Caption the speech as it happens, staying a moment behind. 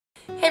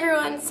Hey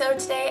everyone, so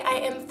today I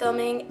am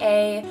filming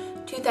a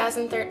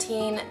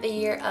 2013 The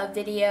Year of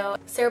video.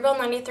 Cerebral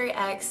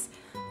 93X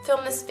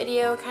filmed this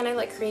video, kind of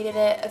like created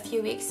it a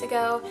few weeks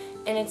ago,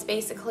 and it's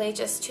basically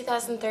just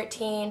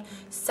 2013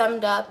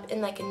 summed up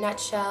in like a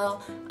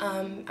nutshell.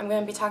 I'm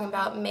going to be talking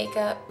about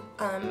makeup,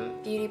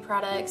 beauty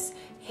products,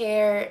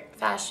 hair,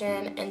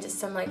 fashion, and just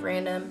some like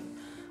random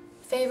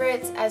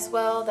favorites as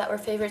well that were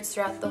favorites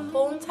throughout the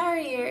whole entire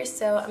year.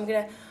 So I'm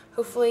going to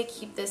hopefully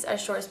keep this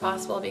as short as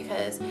possible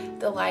because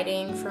the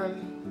lighting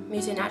from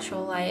using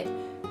natural light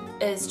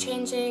is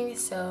changing,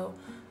 so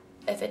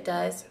if it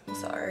does, I'm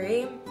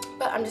sorry.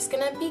 But I'm just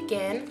gonna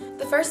begin.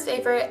 The first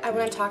favorite I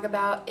want to talk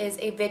about is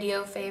a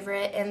video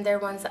favorite, and they're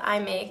ones that I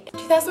make.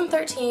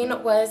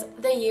 2013 was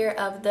the year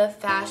of the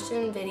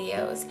fashion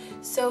videos.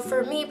 So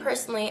for me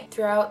personally,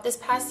 throughout this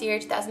past year,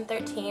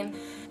 2013,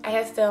 I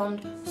have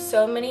filmed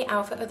so many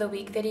outfit of the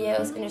week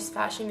videos and just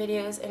fashion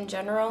videos in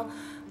general.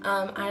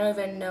 I don't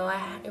even know,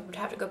 I would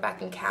have to go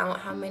back and count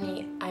how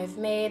many I've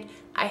made.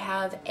 I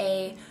have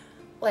a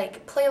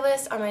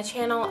playlist on my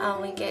channel, I'll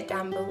link it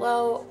down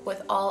below,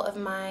 with all of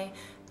my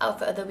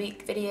outfit of the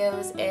week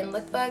videos and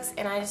lookbooks,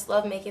 and I just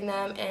love making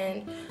them,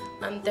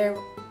 and they're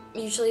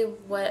usually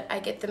what I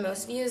get the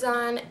most views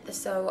on,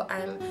 so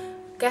I'm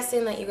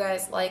guessing that you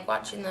guys like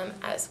watching them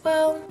as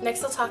well.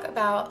 Next I'll talk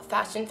about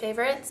fashion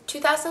favorites.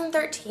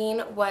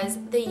 2013 was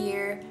the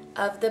year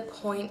of the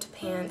point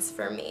pants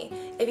for me.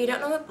 If you don't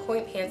know what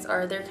point pants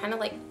are, they're kind of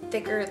like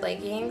thicker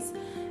leggings.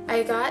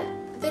 I got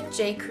the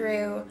J.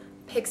 Crew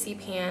pixie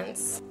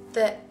pants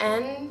the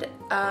end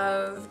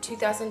of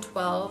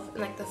 2012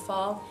 in like the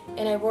fall,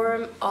 and I wore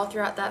them all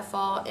throughout that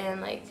fall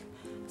and like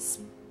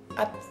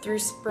up through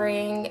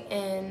spring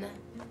in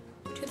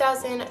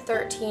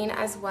 2013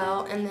 as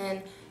well, and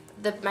then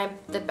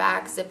the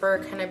back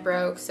zipper kind of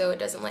broke, so it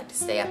doesn't like to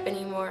stay up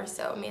anymore,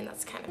 so I mean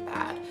that's kind of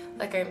bad.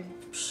 Like I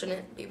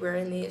shouldn't be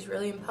wearing these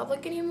really in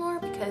public anymore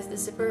because the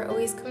zipper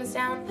always comes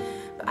down,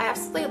 but I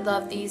absolutely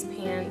love these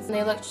pants and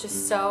they look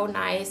just so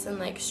nice and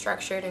like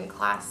structured and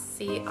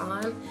classy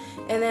on.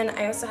 And then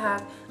I also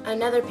have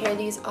another pair.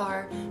 These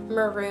are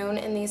maroon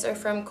and these are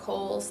from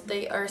Kohl's.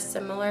 They are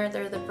similar,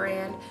 they're the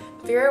brand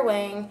Vera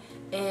Wang,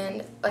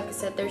 and like I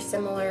said, they're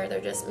similar,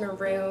 they're just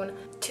maroon.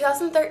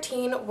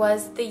 2013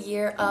 was the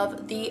year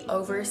of the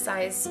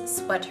oversized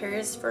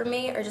sweaters for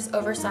me, or just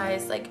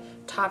oversized like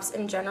tops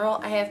in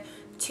general. I have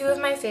two of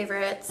my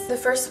favorites. The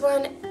first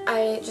one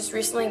I just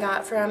recently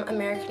got from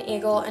American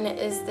Eagle, and it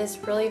is this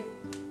really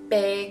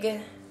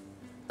big,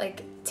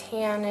 like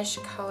tannish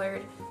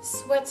colored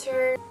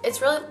sweater.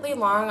 It's really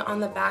long on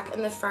the back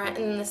and the front,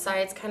 and then the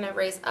sides kind of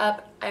raise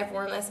up. I've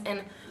worn this in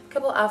a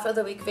couple outfit of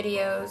the week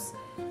videos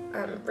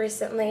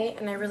recently,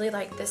 and I really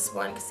like this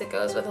one because it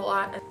goes with a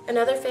lot.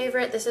 Another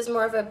favorite, this is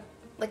more of a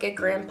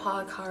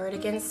grandpa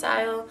cardigan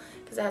style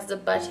because it has the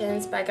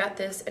buttons, but I got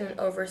this in an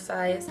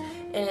oversized,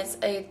 and it's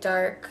a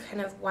dark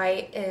kind of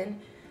white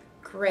and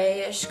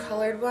grayish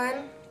colored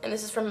one, and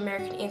this is from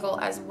American Eagle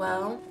as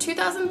well.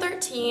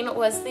 2013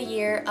 was the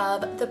year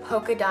of the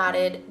polka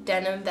dotted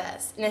denim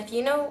vest, and if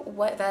you know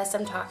what vest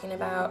I'm talking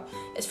about,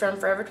 it's from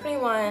Forever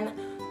 21.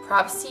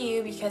 Props to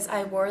you because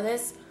I wore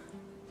this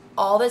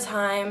all the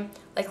time,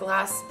 like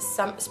last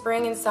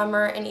spring and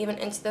summer and even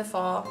into the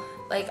fall.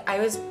 Like I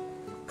was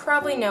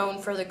probably known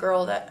for the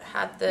girl that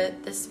had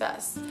this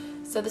vest.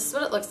 So this is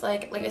what it looks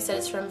like. Like I said,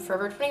 it's from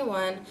Forever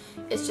 21.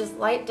 It's just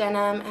light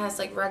denim, it has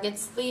like rugged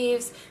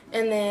sleeves,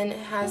 and then it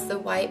has the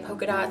white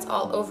polka dots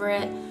all over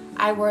it.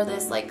 I wore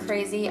this like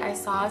crazy. I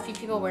saw a few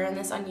people wearing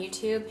this on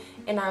YouTube,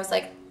 and I was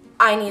like,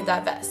 I need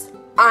that vest.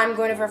 I'm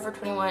going to Forever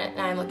 21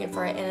 and I'm looking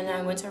for it. And then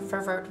I went to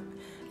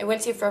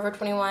Forever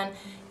 21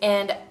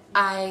 and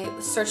I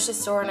searched the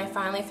store and I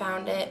finally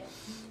found it,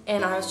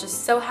 and I was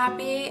just so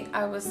happy.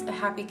 I was a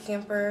happy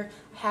camper.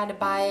 I had to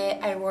buy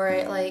it. I wore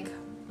it like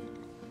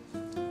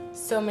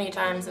so many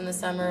times in the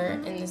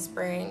summer, in the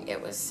spring.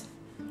 It was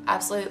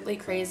absolutely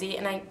crazy,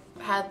 and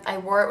I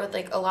wore it with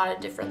like a lot of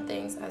different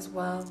things as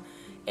well,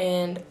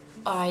 and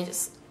I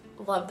just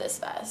love this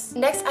vest.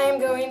 Next I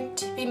am going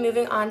to be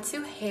moving on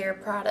to hair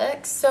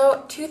products.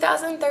 So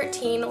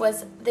 2013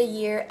 was the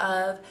year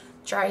of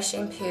dry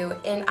shampoo,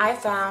 and I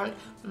found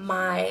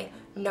my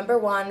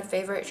 #1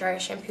 favorite dry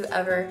shampoo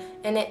ever,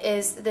 and it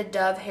is the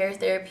Dove Hair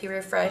Therapy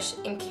Refresh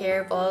and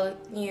Care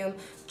Volume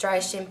Dry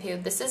Shampoo.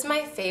 This is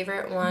my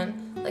favorite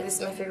one. Like this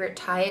is my favorite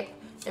type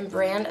and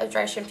brand of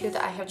dry shampoo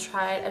that I have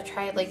tried. I've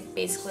tried like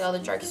basically all the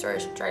drugstore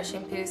dry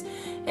shampoos,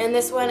 and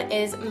this one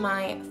is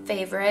my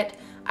favorite.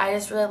 I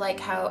just really like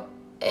how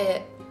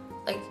it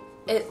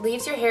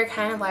leaves your hair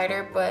kind of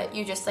lighter, but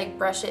you just like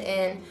brush it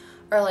in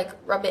or like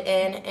rub it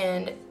in,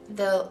 and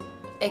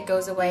it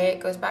goes away, it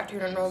goes back to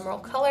your normal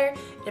color.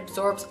 It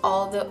absorbs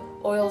all of the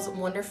oils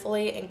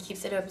wonderfully and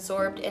keeps it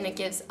absorbed, and it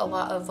gives a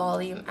lot of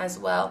volume as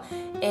well,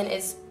 and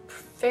it's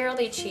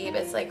fairly cheap.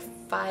 It's like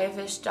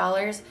 $5-ish,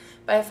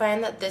 but I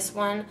find that this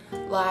one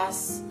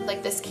lasts,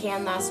 like this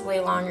can last way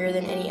longer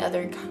than any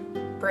other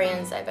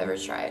brands I've ever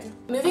tried.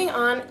 Moving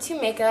on to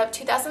makeup,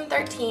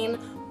 2013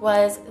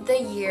 was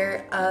the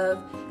year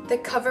of the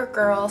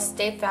CoverGirl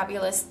Stay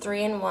Fabulous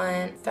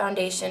 3-in-1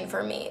 foundation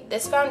for me.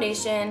 This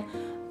foundation,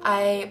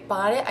 I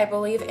bought it, I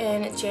believe,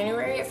 in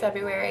January or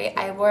February.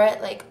 I wore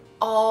it like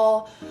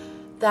all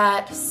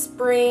that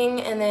spring,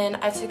 and then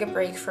I took a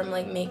break from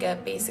like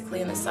makeup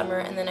basically in the summer,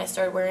 and then I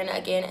started wearing it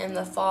again in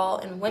the fall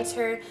and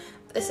winter.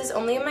 This is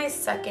only my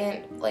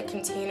second like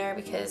container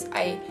because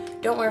I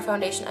don't wear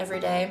foundation every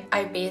day.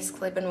 I've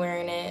basically been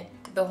wearing it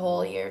the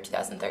whole year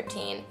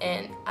 2013,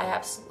 and I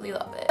absolutely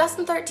love it.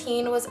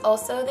 2013 was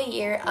also the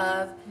year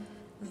of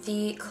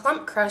the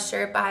Clump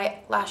Crusher by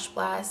Lash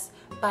Blast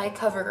by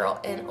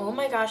CoverGirl, and oh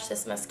my gosh,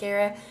 this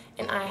mascara,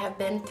 and I have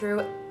been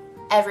through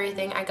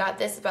everything. I got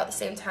this about the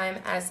same time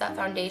as that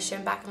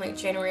foundation back in like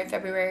January,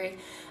 February.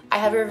 I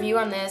have a review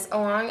on this,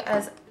 along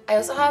as I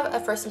also have a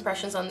first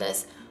impressions on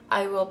this.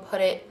 I will put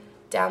it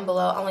down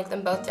below. I'll link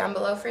them both down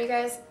below for you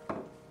guys.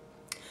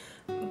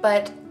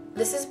 But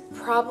this is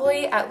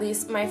probably at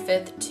least my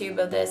 5th tube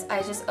of this.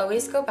 I just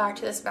always go back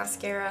to this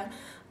mascara.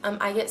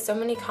 I get so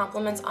many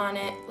compliments on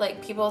it.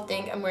 Like, people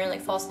think I'm wearing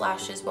like false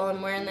lashes while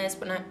I'm wearing this,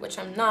 which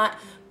I'm not.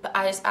 But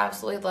I just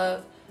absolutely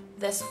love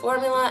this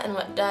formula and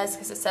what it does,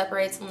 because it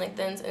separates and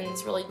lengthens and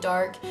it's really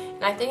dark,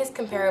 and I think it's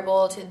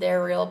comparable to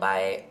their Real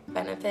by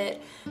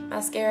Benefit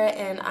mascara,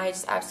 and I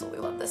just absolutely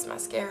love this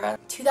mascara.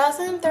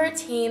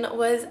 2013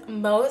 was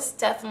most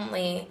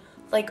definitely,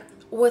 like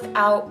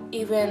without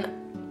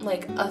even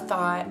like a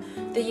thought,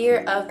 the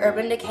year of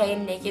Urban Decay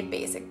Naked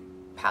Basic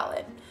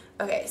palette.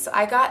 Okay, so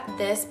I got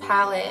this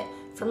palette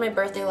for my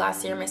birthday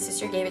last year. My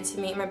sister gave it to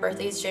me. My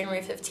birthday is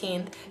January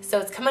 15th, so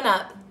it's coming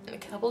up in a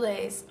couple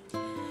days,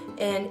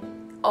 and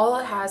all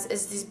it has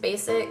is these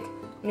basic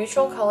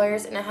neutral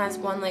colors, and it has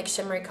one like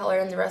shimmery color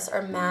and the rest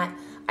are matte.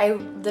 I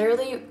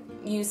literally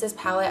use this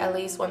palette at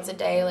least once a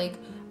day. Like,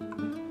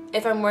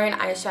 if I'm wearing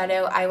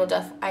eyeshadow,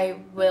 I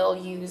will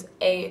use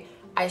a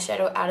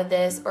eyeshadow out of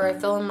this, or I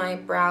fill in my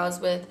brows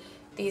with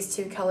these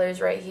two colors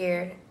right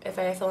here if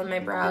I fill in my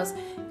brows,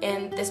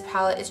 and this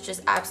palette is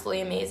just absolutely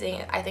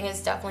amazing. I think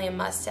it's definitely a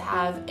must to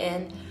have,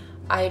 and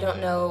I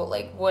don't know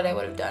like what I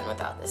would have done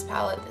without this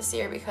palette this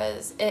year,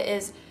 because it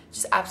is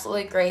just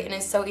absolutely great, and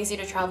it's so easy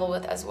to travel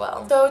with as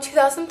well. So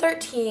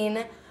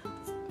 2013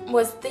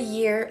 was the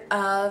year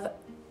of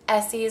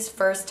Essie's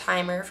First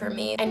Timer for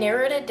me. I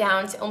narrowed it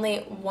down to only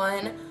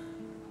one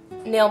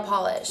nail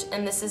polish,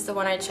 and this is the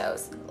one I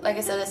chose. Like I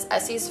said, this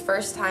Essie's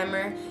First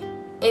Timer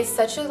is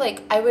such a,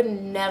 like, I would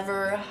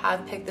never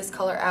have picked this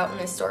color out in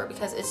the store,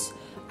 because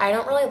I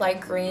don't really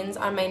like greens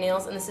on my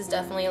nails, and this is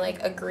definitely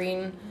like a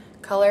green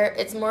color.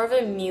 It's more of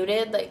a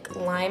muted like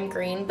lime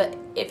green, but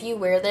if you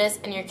wear this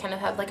and you kind of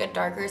have like a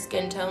darker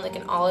skin tone, like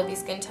an olivey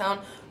skin tone,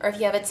 or if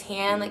you have a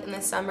tan like in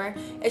the summer,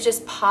 it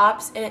just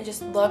pops and it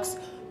just looks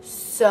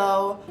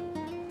so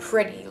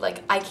pretty.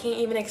 Like, I can't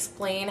even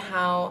explain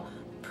how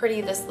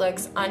pretty this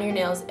looks on your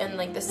nails in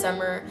like the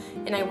summer,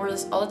 and I wore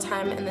this all the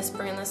time in the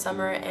spring and the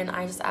summer, and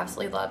I just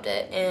absolutely loved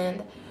it,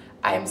 and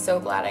I am so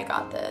glad I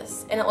got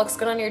this. And it looks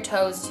good on your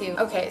toes too.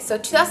 Okay, so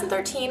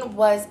 2013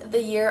 was the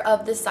year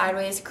of the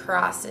sideways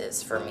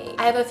crosses for me.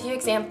 I have a few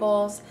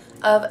examples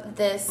of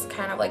this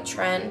kind of like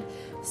trend.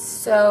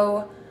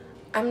 So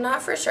I'm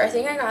not for sure. I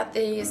think I got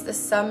these the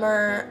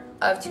summer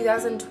of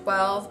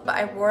 2012, but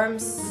I wore them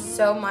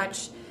so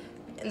much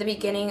in the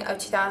beginning of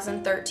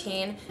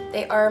 2013.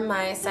 They are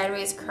my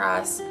sideways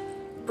cross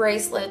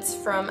bracelets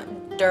from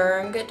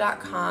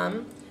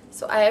Derng.com.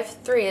 So I have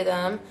 3 of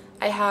them.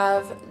 I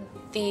have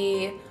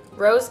the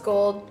rose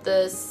gold,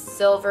 the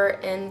silver,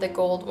 and the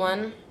gold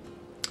one,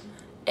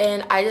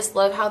 and I just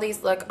love how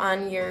these look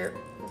on your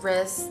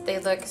wrists. They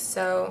look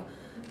so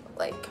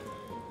like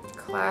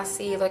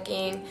classy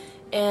looking,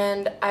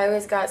 and I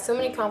always got so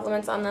many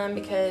compliments on them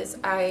because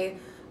I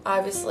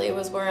obviously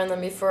was wearing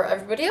them before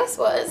everybody else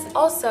was.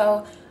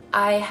 Also,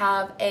 I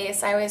have a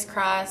sideways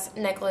cross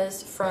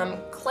necklace from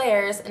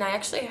Claire's, and I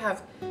actually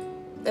have,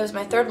 it was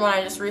my 3rd one.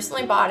 I just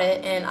recently bought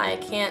it, and I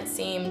can't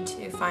seem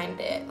to find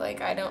it.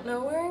 Like, I don't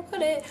know where I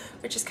put it,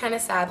 which is kind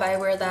of sad, but I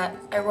wore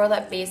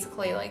that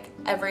basically like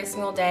every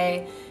single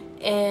day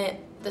in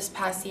this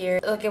past year.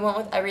 Like, it went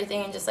with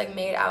everything and just like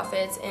made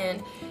outfits,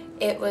 and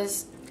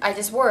I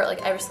just wore it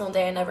like every single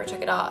day. I never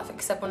took it off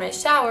except when I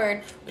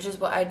showered, which is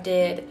what I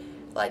did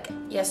like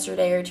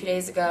yesterday or 2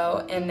 days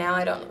ago, and now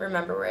I don't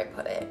remember where I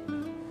put it.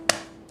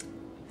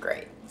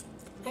 Great.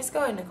 Nice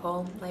going,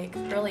 Nicole. Like,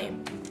 really.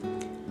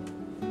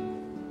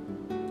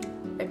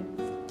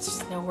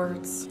 Just no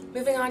words.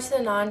 Moving on to the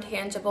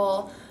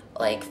non-tangible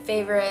like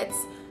favorites.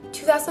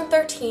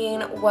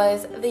 2013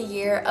 was the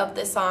year of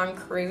the song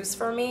Cruise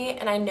for me,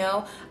 and I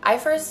know I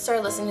first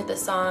started listening to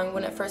this song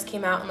when it first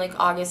came out in like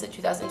August of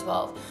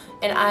 2012,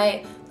 and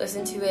I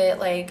listened to it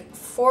like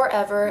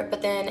forever,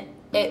 but then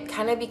it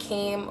kind of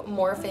became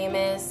more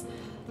famous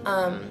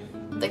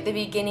like the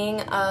beginning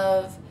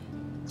of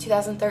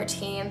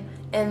 2013,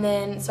 and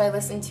then so I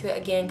listened to it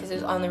again because it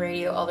was on the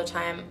radio all the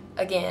time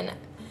again.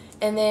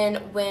 And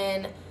then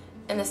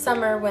in the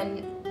summer,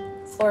 when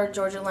Florida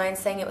Georgia Line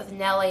sang it with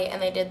Nelly, and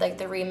they did like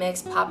the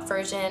remix pop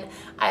version,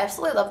 I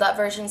absolutely love that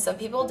version. Some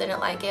people didn't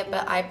like it,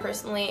 but I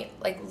personally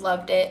like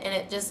loved it, and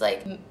it just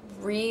like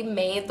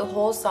remade the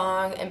whole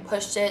song and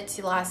pushed it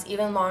to last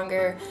even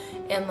longer,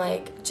 and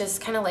like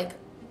just kind of like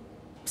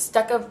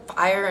stuck a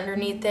fire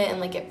underneath it, and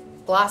like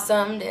it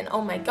blossomed. And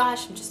oh my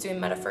gosh, I'm just doing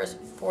metaphors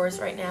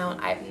right now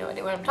and I have no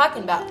idea what I'm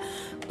talking about,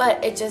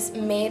 but it just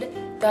made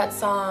that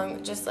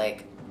song just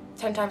like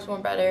 10 times more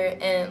better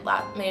and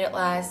made it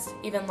last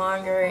even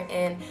longer.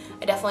 And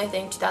I definitely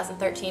think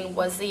 2013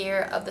 was the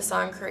year of the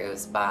song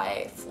Cruise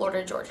by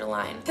Florida Georgia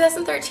Line.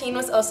 2013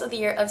 was also the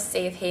year of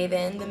Safe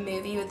Haven, the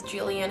movie with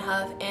Julianne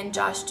Hough and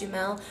Josh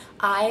Duhamel.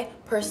 I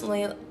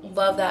personally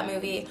love that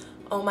movie.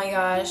 Oh my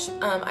gosh,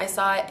 I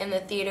saw it in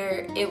the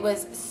theater. It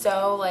was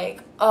so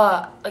like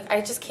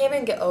I just can't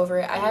even get over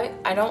it.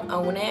 I don't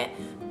own it,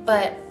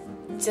 but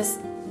just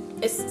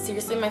it's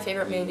seriously my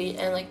favorite movie,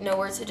 and like no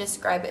words to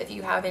describe it. If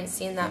you haven't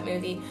seen that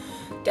movie,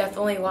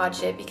 definitely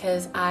watch it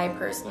because I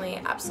personally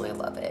absolutely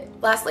love it.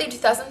 Lastly,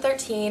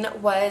 2013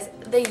 was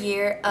the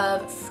year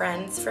of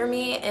Friends for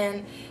me,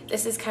 and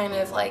this is kind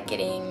of like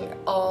getting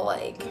all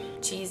like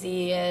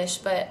cheesy-ish,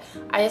 but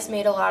I just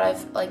made a lot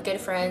of like good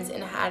friends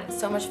and had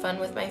so much fun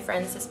with my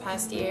friends this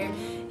past year,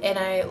 and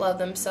I love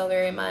them so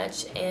very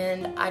much,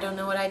 and I don't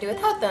know what I'd do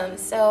without them.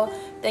 So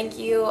thank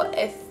you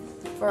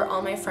for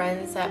all my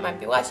friends that might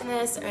be watching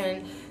this,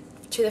 and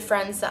to the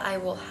friends that I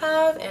will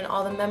have, and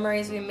all the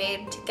memories we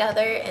made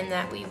together and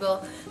that we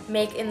will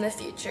make in the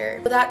future.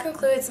 So that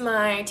concludes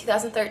my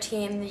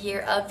 2013 the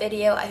year of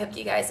video. I hope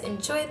you guys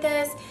enjoyed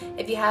this.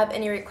 If you have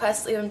any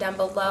requests, leave them down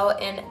below,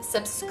 and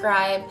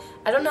subscribe.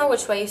 I don't know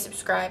which way you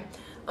subscribe.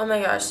 Oh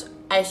my gosh,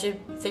 I should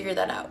figure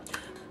that out.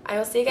 I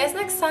will see you guys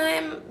next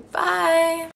time. Bye!